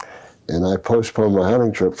 and I postponed my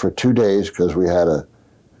hunting trip for 2 days because we had a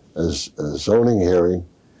zoning hearing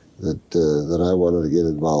that I wanted to get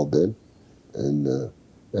involved in,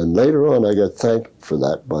 and later on I got thanked for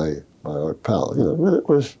that by Art Powell. You know,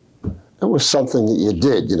 it was something that you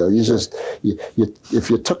did. You know, if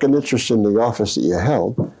you took an interest in the office that you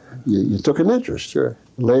held, you took an interest. Sure.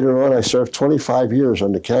 Later on, I served 25 years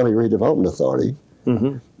on the County Redevelopment Authority.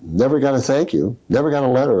 Never got a thank you. Never got a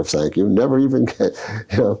letter of thank you. Never even get,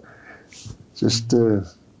 just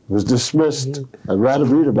was dismissed. I'd rather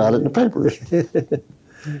read about it in the papers.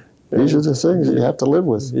 These are the things that you have to live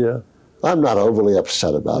with. Yeah. I'm not overly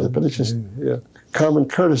upset about it, but it's just common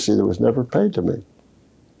courtesy that was never paid to me.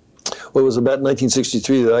 Well, it was about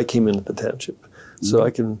 1963 that I came into the township. So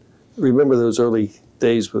I can remember those early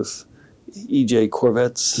days with EJ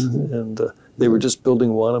Corvettes, and they were just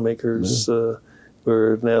building Wanamakers,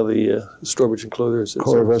 where now the Strawbridge and Clothers.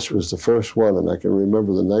 Corvettes was the first one, and I can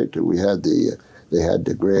remember the night that we had they had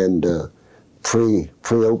the grand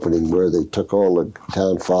pre-opening where they took all the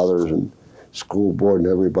town fathers and school board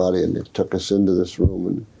and everybody, and they took us into this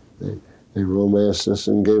room, and they romanced us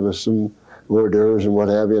and gave us some hors d'oeuvres and what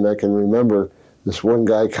have you. And I can remember this one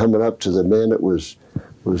guy coming up to the man that was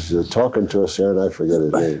talking to us there, and I forget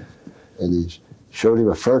his name, and he showed him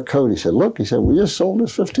a fur coat. He said, "Look," he said, "we just sold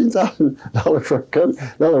this $15,000 fur coat."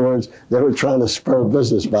 In other words, they were trying to spur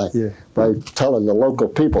business by telling the local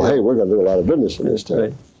people, "Hey, we're going to do a lot of business in this town."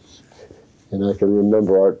 Right. And I can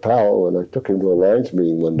remember Art Powell, and I took him to a Lions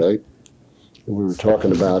meeting one night, and we were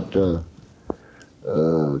talking about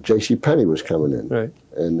J.C. Penney was coming in. Right.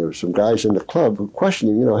 And there were some guys in the club who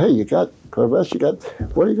questioning, "Hey, you got Corvettes,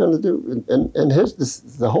 what are you going to do?" And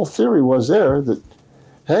the whole theory was there that,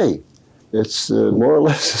 hey, it's more or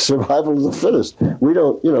less the survival of the fittest. We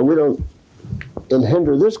don't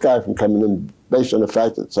hinder this guy from coming in based on the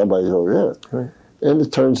fact that somebody's over there. Right. And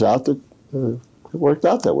it turns out that it worked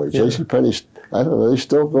out that way. Yeah. J.C. Penney's, I don't know, they're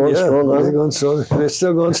still going strong. They're going strong. They're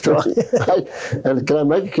still going strong. And can I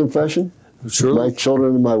make a confession? Sure. My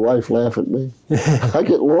children and my wife laugh at me. I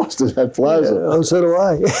get lost in that plaza. Oh, so do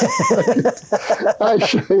I.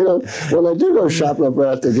 When I do go shopping up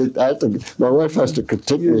there, my wife has to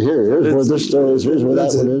critique me. Here's where this store is, here's where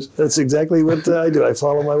that one is. That's exactly what I do. I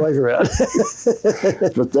follow my wife around.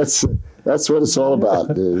 But that's what it's all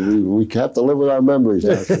about. We have to live with our memories.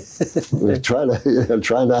 We try not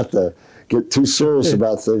to get too serious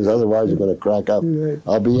about things, otherwise you're going to crack up. Right.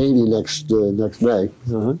 I'll be 80 next May.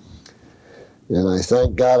 And I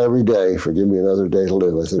thank God every day for giving me another day to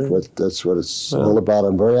live. I think that's what it's all about.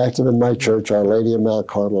 I'm very active in my church, Our Lady of Mount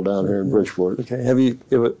Carmel down here in Bridgeport. Okay. Have you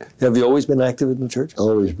always been active in the church?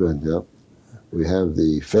 Always been, yep. We have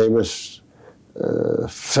the famous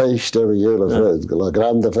feast every year, La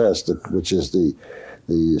Grande Festa, which is the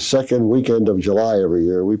second weekend of July every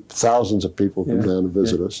year. Thousands of people come down to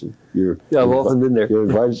visit us. And I've often been there. You're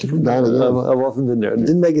invited to come down again. I've often been there. I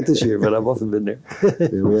didn't make it this year, but I've often been there.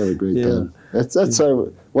 We had a great time. That's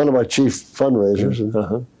one of my chief fundraisers.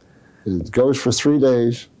 And it goes for 3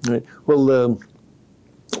 days. Right. Well,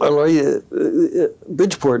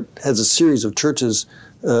 Bridgeport has a series of churches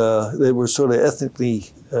that were sort of ethnically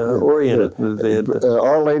oriented. They had,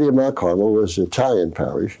 Our Lady of Mount Carmel was an Italian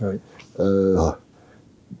parish. Right.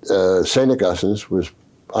 St. Augustine's was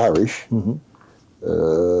Irish.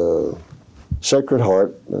 Sacred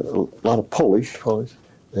Heart, a lot of Polish.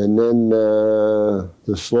 And then the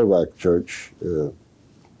Slovak Church,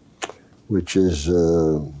 which is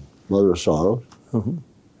Mother of Sorrows.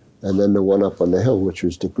 And then the one up on the hill, which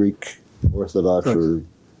was the Greek Orthodox, or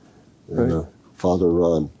Father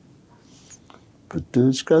Ron. But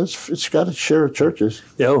it's got its share of churches.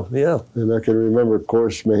 Yeah. And I can remember, of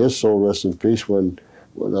course, may his soul rest in peace, when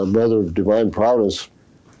our Mother of Divine Providence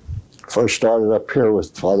first started up here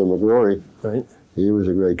with Father McGrory. Right. He was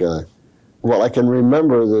a great guy. Well, I can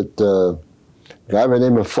remember that a guy by the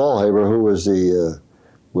name of Fallhaber, who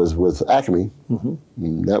was with Acme.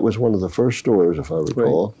 That was one of the first stores, if I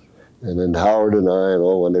recall. Right. And then Howard and I,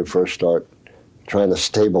 when they first start trying to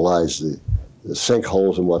stabilize the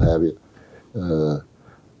sinkholes and what have you.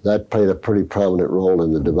 That played a pretty prominent role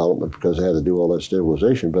in the development, because they had to do all that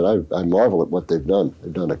stabilization. But I marvel at what they've done.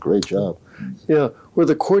 They've done a great job. Yeah, where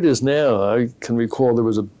the court is now, I can recall there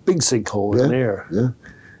was a big sinkhole in there. Yeah.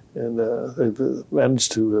 And they've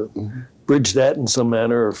managed to bridge that in some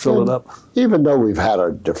manner or fill it up. Even though we've had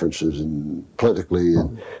our differences politically,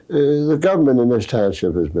 the government in this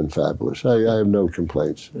township has been fabulous. I have no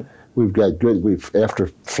complaints. We've got after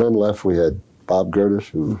Flynn left, we had Bob Gertis,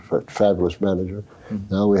 who was a fabulous manager.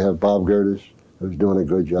 Now we have Bob Gertis, who's doing a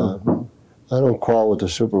good job. I don't quarrel with the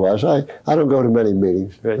supervisor. I don't go to many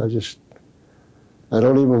meetings. Right. I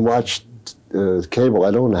don't even watch cable.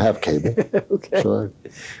 I don't have cable. Okay. So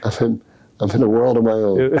I'm in a world of my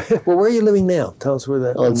own. Well, where are you living now? Tell us where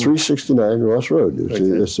that is. On 369 Ross Road.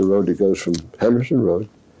 It's the road that goes from Hemerson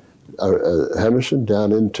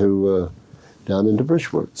down into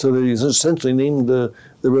Bridgeport. So they essentially named the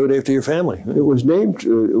road after your family. It was named,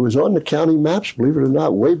 it was on the county maps, believe it or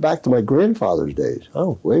not, way back to my grandfather's days.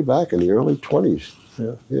 Oh. Way back in the early 20s.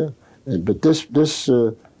 Yeah. But this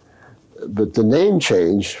but the name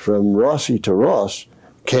change from Rossi to Ross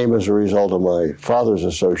came as a result of my father's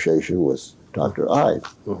association with Dr. Ide.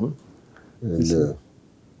 And,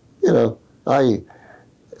 you know,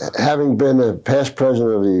 having been a past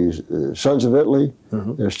president of the Sons of Italy,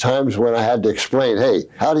 there's times when I had to explain, hey,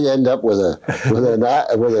 how do you end up with a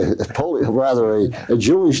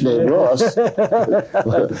Jewish name Ross?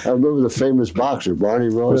 I remember the famous boxer Barney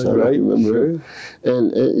Ross. I remember him.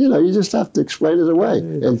 And you know, you just have to explain it away.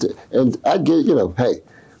 And I get, you know, hey,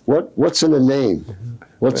 what's in the name?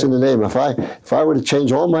 What's in the name? If I were to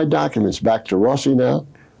change all my documents back to Rossi now,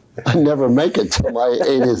 I'd never make it to my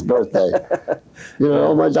 80th birthday. You know,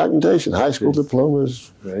 all my documentation, high school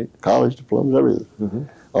diplomas, college diplomas, everything.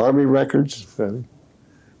 Army records.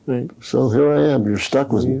 So here I am. You're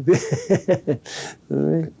stuck with me. All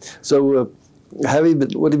right. So what have you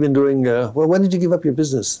been doing? Well, when did you give up your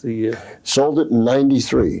business? Sold it in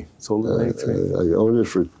 '93. Sold it in '93. I owned it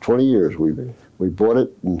for 20 years. We bought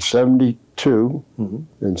it in '72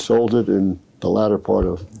 and sold it in the latter part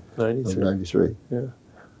of '93. Yeah.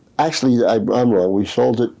 Actually, I'm wrong. We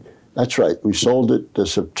sold it, that's right, we sold it to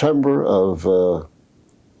September,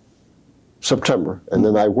 and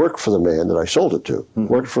then I worked for the man that I sold it to.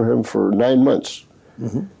 Worked for him for 9 months.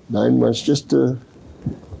 9 months just to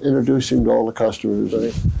introduce him to all the customers.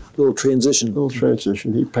 Little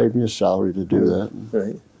transition. He paid me a salary to do that.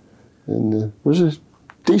 And it was a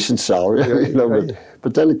decent salary, you know,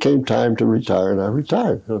 but then it came time to retire, and I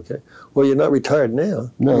retired. Okay. Well, you're not retired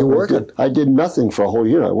now. No, you're working. I did nothing for a whole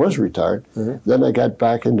year. I was retired. Then I got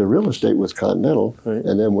back into real estate with Continental,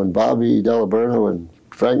 and then when Bobby Delaberto and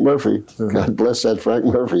Frank Murphy, God bless that Frank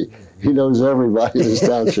Murphy, he knows everybody in this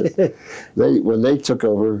township. When they took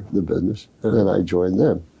over the business, then I joined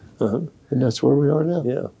them, and that's where we are now.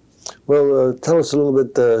 Yeah. Well, tell us a little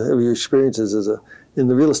bit of your experiences in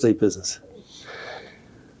the real estate business.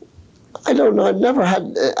 I don't know. I never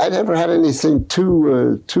had anything too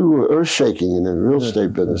earth-shaking in the real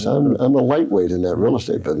estate business. I'm a lightweight in that real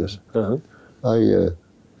estate business. I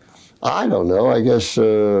don't know. I guess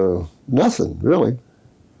nothing really.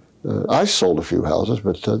 I sold a few houses,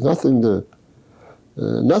 but nothing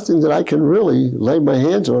that I can really lay my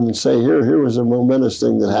hands on and say, here was a momentous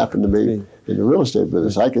thing that happened to me in the real estate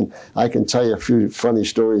business. I can tell you a few funny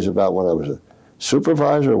stories about when I was a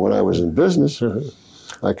supervisor, when I was in business.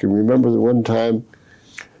 I can remember the one time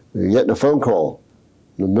getting a phone call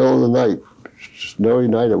in the middle of the night, snowy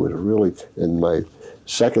night. It was really, and my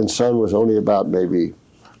second son was only about maybe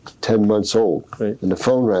 10 months old, and the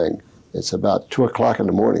phone rang. It's about 2 o'clock in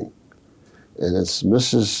the morning, and it's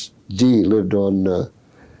Mrs. D. lived on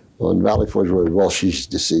Valley Forge Road. Well, she's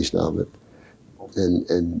deceased now, but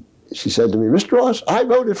and she said to me, "Mr. Ross, I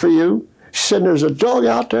voted for you." She said, "There's a dog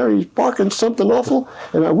out there, he's barking something awful,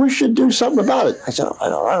 and I wish you'd do something about it." I said,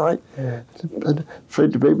 all right. I'm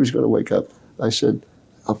afraid the baby's going to wake up. I said,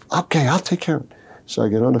 okay, I'll take care of it. So I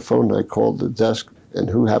get on the phone and I called the desk, and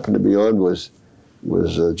who happened to be on was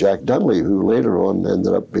Jack Dunley, who later on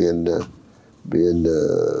ended up being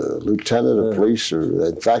lieutenant of police, or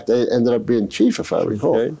in fact, they ended up being chief, if I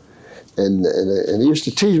recall. And he used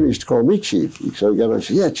to tease me, he used to call me chief. So he got on and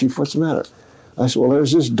said, "Yeah, chief, what's the matter?" I said, "Well,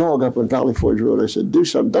 there's this dog up on Valley Forge Road." I said, "Do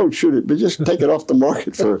something, don't shoot it, but just take it off the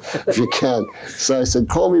market if you can." So I said,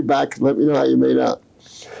 "Call me back, let me know how you made out."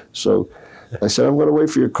 So I said, "I'm going to wait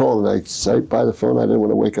for your call." And I said by the phone, I didn't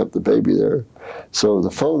want to wake up the baby there. So the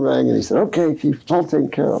phone rang, and he said, "Okay, chief, it's all taken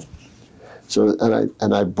care of." So,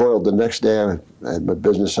 and I boiled the next day. I had my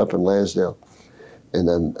business up in Lansdale, and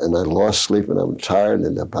I lost sleep, and I'm tired,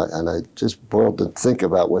 and I just boiled to think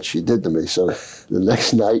about what she did to me. So the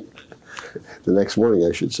next morning,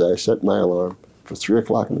 I should say, I set my alarm for 3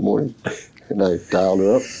 o'clock in the morning, and I dialed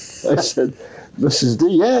her up. I said, "Mrs. D,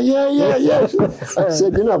 yeah. I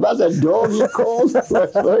said, you know about that dog you called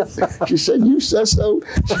last night?" She said, "You said so."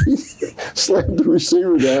 She slammed the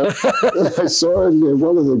receiver down, and I saw her in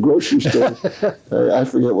one of the grocery stores. I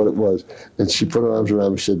forget what it was. And she put her arms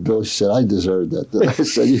around me and said, "Bill," she said, "I deserved that." And I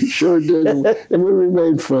said, "You sure did." And we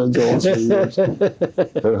remained friends all 3 years.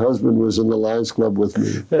 Her husband was in the Lions Club with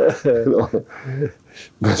me. You know.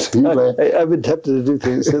 I've been tempted to do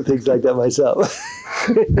things like that myself.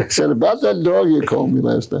 I said, "About that dog you called me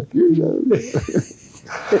last night."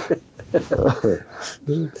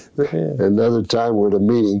 Another time we're at a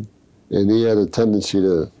meeting, and he had a tendency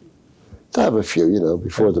to have a few,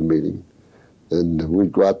 before the meeting. And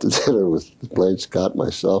we'd go out to dinner with Blaine Scott,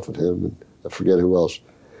 myself, and him, and I forget who else.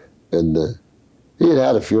 And he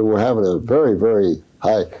had a few, and we're having a very, very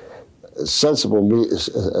high, sensitive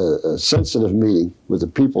meeting with the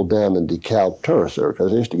people down in DeKalb Tourist Area,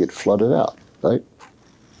 because they used to get flooded out, right?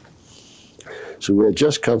 So we had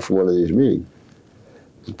just come from one of these meetings.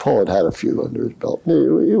 Paul had had a few under his belt. He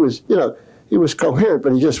was, you know, he was coherent,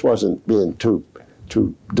 but he just wasn't being too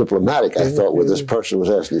diplomatic, I thought, when this person was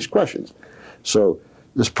asking these questions. So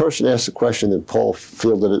this person asked the question, and Paul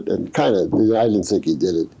fielded it, and kind of, I didn't think he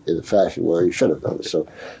did it in a fashion where he should have done it. So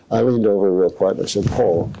I leaned over real quiet, and I said,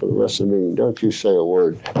 Paul, for the rest of the meeting, don't you say a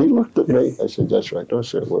word. He looked at me. I said, that's right, don't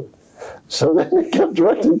say a word. So then he kept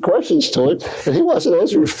directing questions to him, and he wasn't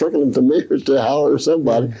answering, he was flicking them to me or to Howard or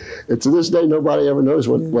somebody. And to this day, nobody ever knows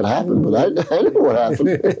what happened, but I know what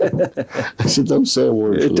happened. I said, don't say a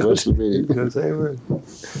word for the rest of the meeting. Don't say a word.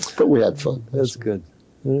 But we had fun. That's good.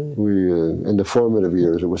 We in the formative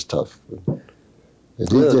years, it was tough. And he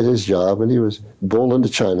did his job, and he was bull in the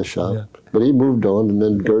china shop. Yeah. But he moved on, and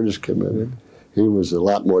then Gerdes came in. He was a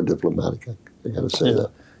lot more diplomatic, I got to say that.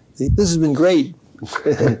 This has been great.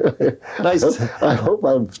 Nice. I hope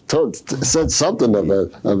I've said something of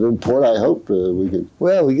import. I hope we can.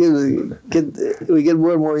 Well, we get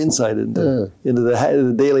more and more insight into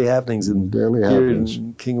the daily happenings here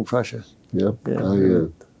in King of Prussia. Yep. Yeah.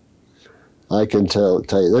 I can tell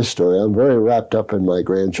you this story. I'm very wrapped up in my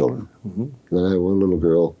grandchildren. And I have one little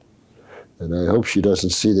girl, and I hope she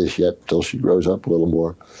doesn't see this yet until she grows up a little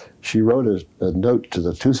more. She wrote a note to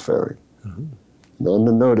the Tooth Fairy. And on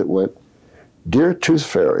the note it went, Dear Tooth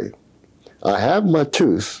Fairy, I have my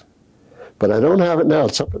tooth, but I don't have it now.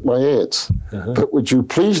 It's up at my aunt's. But would you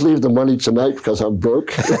please leave the money tonight because I'm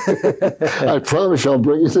broke? I promise I'll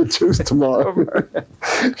bring you the tooth tomorrow.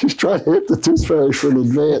 She's trying to hit the Tooth Fairy for an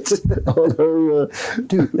advance on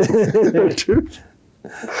her tooth.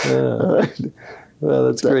 Well,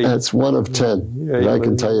 that's great. That's one of 10. And I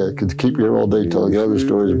can tell you, I could keep you here all day telling you other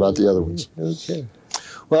stories about the other ones. Okay.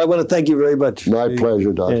 Well, I want to thank you very much. My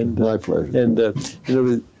pleasure, Doctor. My pleasure. And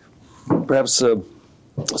you know, perhaps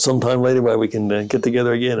sometime later, we can get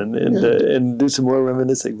together again and do some more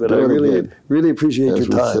reminiscing. But I really appreciate your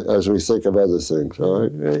time as we think of other things. All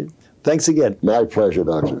right. Right. Thanks again. My pleasure,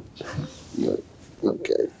 Doctor.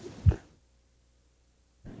 Okay.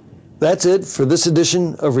 That's it for this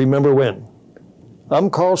edition of Remember When. I'm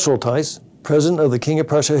Carl Schultheis, President of the King of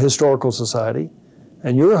Prussia Historical Society,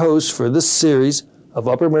 and your host for this series of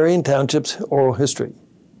Upper Merion Township's oral history.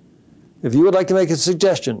 If you would like to make a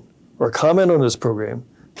suggestion or comment on this program,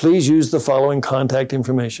 please use the following contact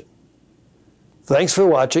information. Thanks for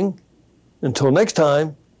watching. Until next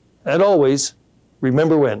time, and always,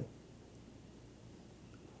 remember when.